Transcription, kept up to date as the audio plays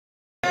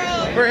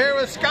We're here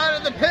with Scott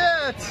in the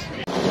pits.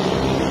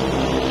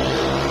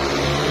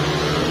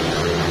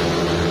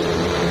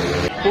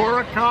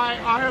 Boracay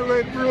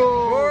Island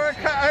rules.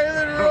 Boracay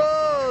Island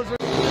rules.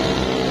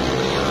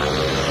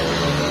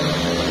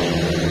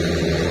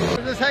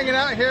 We're just hanging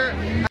out here.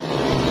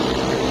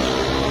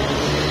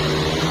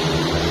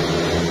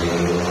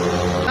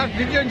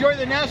 Did you enjoy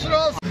the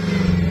Nationals?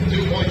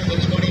 2 points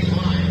to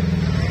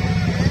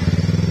 25.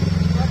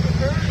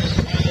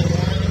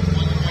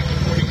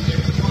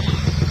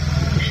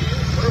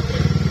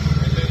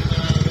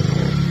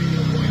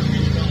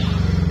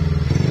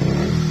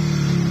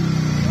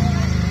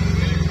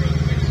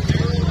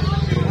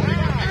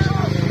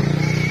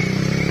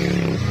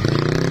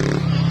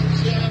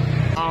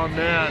 Oh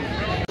man.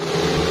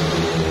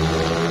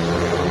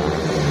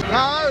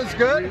 No, it was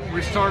good.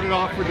 We started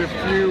off with a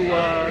few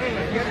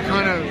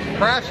kind of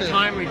Crashes.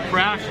 timely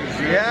crashes.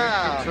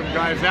 Yeah. Took some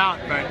guys out,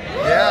 but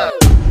Yeah.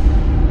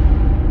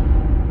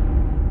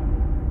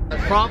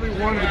 probably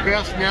one of the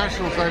best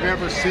Nationals I've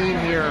ever seen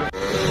here.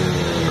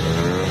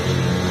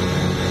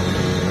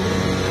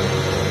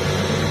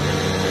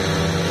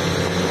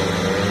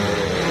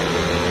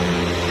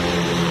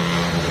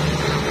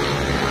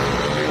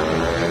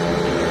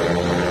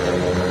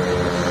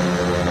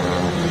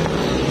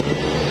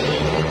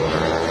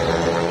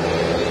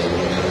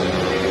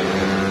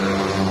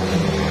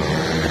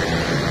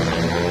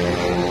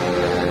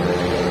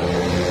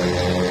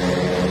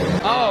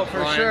 Oh, for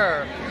Bryan.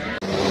 sure.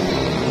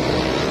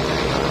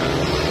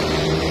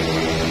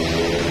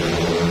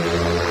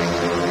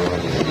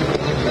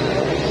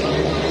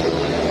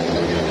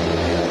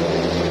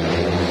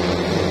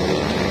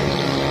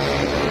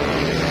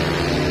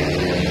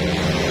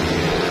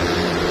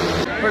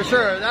 For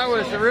sure, that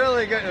was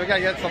really good. We gotta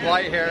get some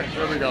light here.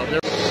 There we go.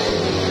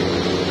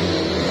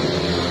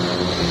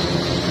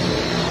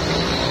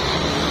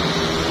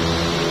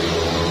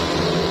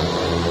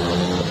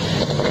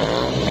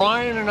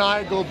 Bryan and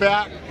I go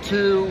back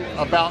to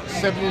about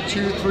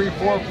 72, 3,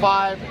 4,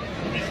 5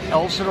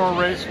 Elsinore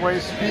Raceway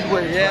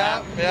Speedway Yeah,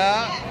 track.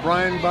 yeah.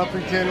 Bryan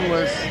Buffington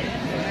was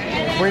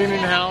cleaning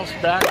house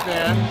back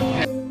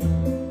then.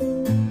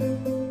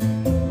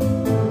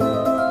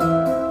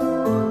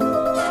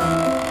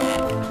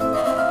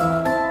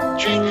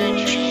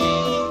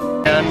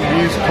 And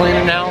he's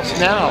cleaning house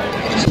now.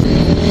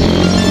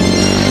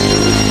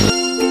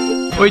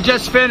 We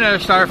just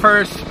finished our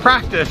first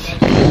practice.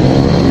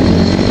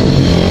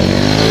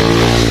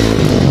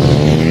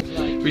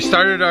 We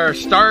started our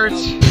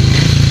starts.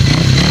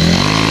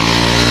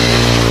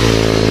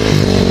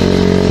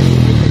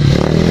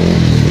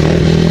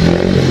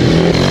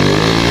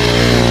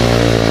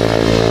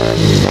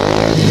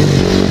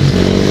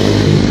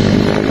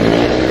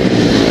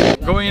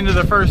 Going into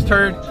the first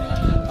turn.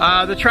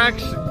 The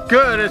track's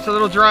good, it's a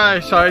little dry,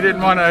 so I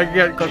didn't want to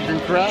get...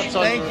 Congrats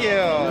on Thank you.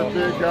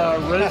 the big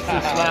race this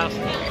last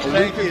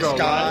Thank week you, ago,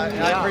 Scott.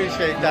 right? I Yeah,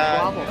 appreciate no that.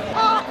 problem.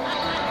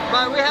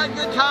 But we had a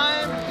good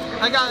time.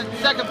 I got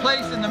second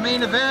place in the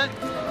main event.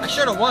 I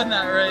should have won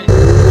that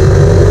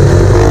race.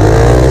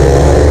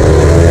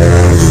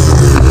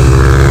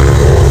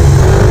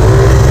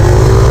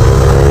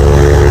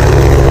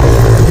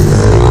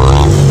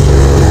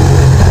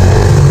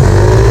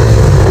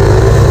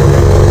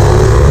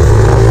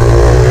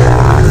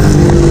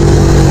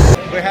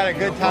 We had a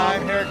good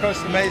time here at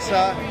Costa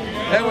Mesa.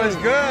 It was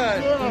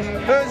good.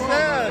 Who's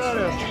this?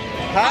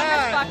 Hi. I'm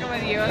just fucking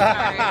with you, I'm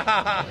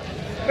sorry.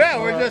 Yeah,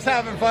 we're just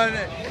having fun.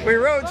 We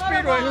rode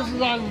Speedway. This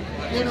is on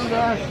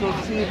international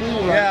TV,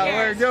 right? Yeah,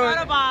 Here's we're doing.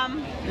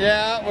 photobomb.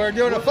 Yeah, we're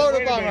doing a photo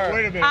Wait a minute, bomber.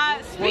 wait a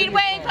minute.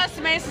 Speedway in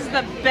Costa Mesa is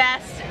the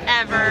best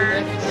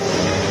ever.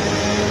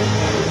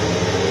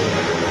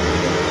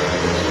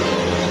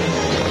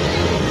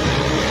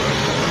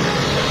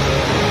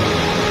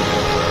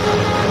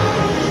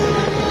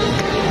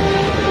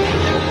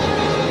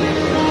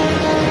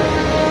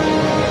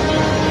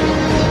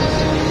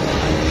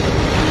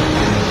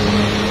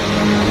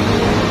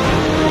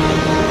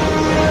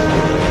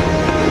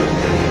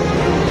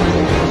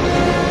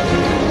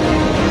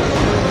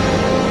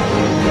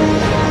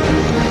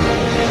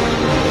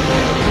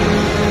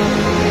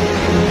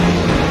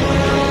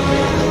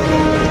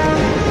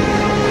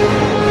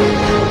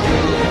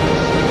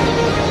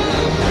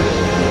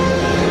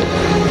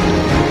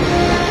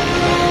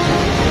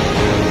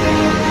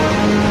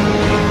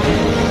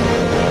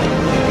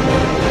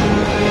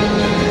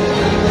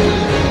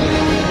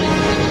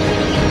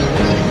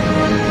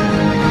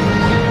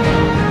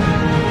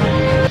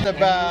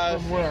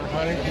 From where?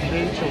 Huntington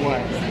Beach or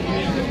what?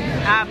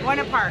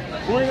 Buena Park.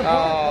 Buena Park. Oh,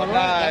 All right,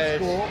 nice.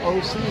 that's cool.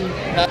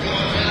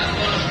 OC.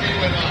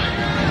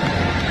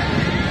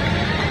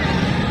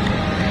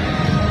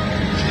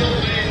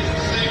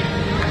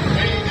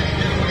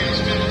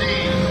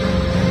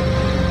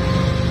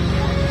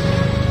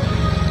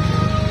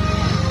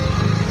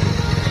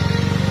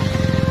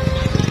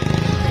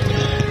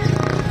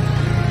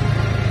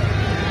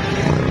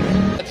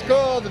 Let's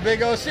go, the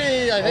big OC,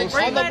 I think,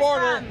 Where on you the guys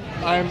border. from?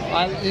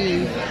 I'm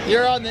E.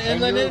 You're on the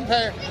Inland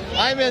Empire.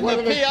 I'm in the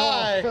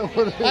PI.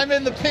 I'm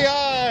in the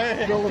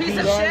PI. Piece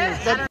of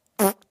shit.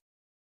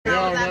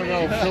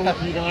 No,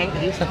 Philippine.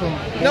 He's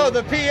from. No,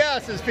 the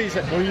PS is piece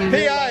of.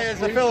 PI is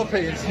the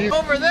Philippines. He's-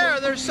 Over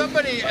there's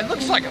somebody. It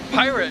looks like a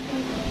pirate.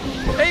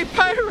 Hey,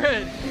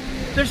 pirate!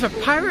 There's a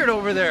pirate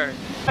over there.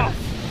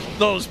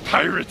 Those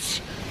pirates.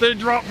 They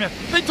dropped me.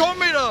 They told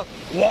me to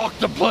walk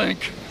the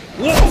plank.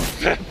 Walk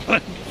that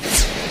plank.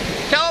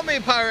 Tell me,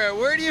 pirate,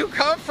 where do you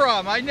come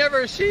from? I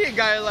never see a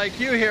guy like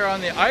you here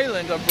on the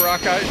island of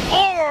Boracay.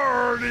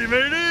 Alrighty,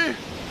 matey.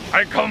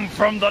 I come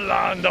from the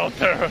land out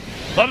there.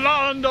 The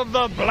land of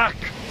the black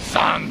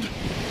sand.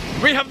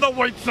 We have the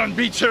white sand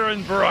beach here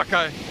in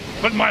Boracay.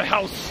 But my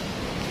house,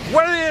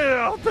 way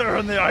out there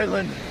on the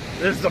island,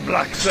 is the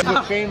black sand. He's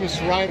a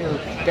famous writer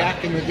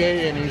back in the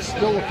day, and he's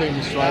still a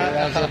famous writer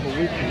as of a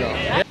week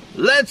ago.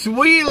 Let's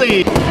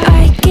wheelie!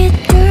 I get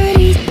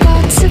dirty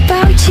thoughts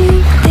about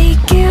you. They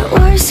get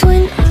worse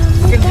when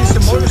I'm We can do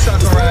some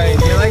motorcycle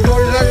riding. You like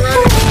motorcycle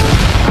riding?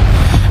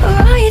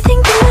 or I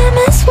think them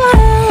as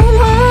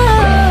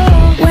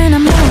well. When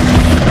I'm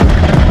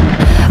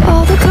lonely,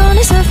 all the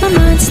corners of my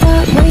mind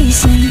start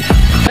racing.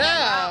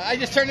 Yeah, I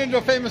just turned into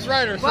a famous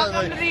writer Welcome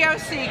suddenly. to the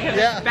OC, because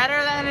Yeah. it's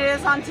better than it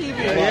is on TV.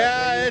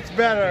 Yeah, it's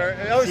better.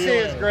 OC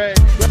is great.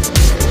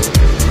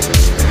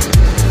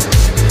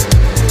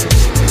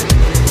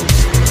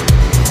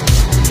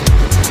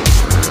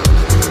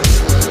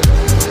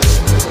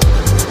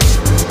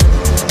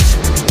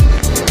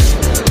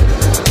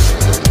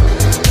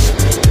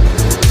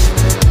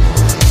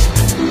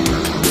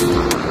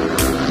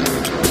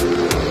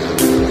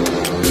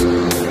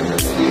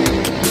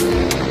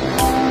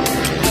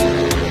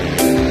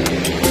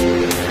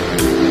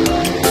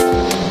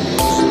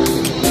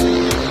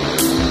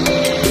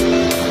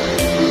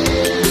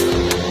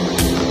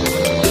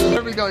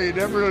 You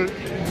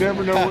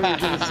never know when you're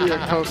going to see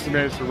at Costa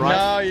Mesa, right?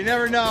 No, you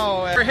never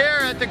know. We're here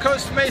at the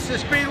Costa Mesa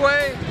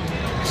Speedway.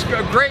 It's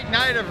a great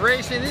night of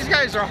racing. These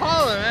guys are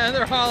hauling, man.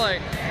 They're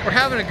hauling. We're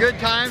having a good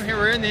time here.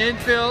 We're in the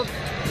infield.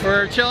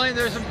 We're chilling.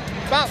 There's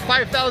about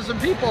 5,000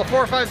 people, 4,000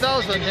 or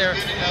 5,000 here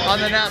on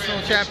the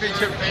National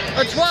Championship.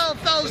 A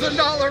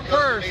 $12,000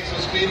 purse.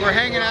 We're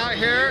hanging out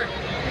here.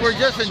 We're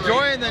just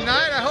enjoying the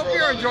night. I hope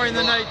you're enjoying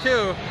the night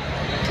too.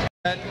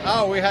 And,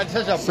 oh, we had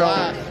such a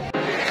blast.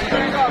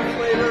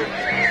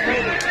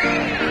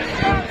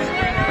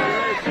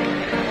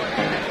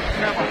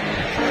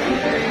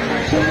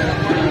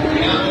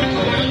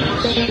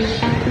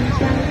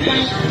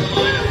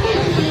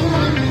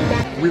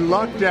 We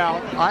lucked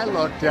out. I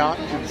lucked out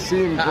in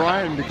seeing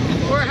Bryan.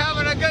 We're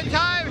having a good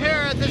time here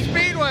at the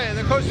Speedway,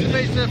 the Costa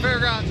Mesa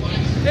Fairgrounds.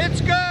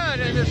 It's good,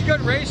 and there's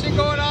good racing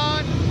going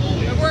on.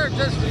 And we're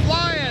just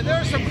flying.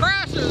 There's some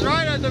crashes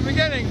right at the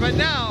beginning, but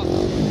now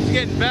it's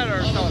getting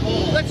better. So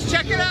let's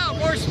check it out.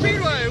 More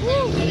Speedway.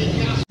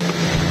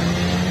 Woo!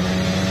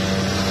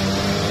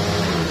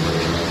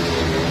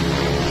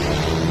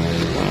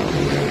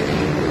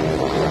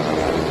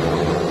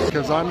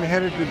 Because I'm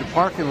headed to the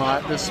parking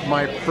lot. This is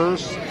my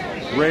first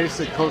race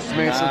at Costa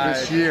Mesa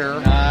this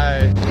year.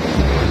 Nice.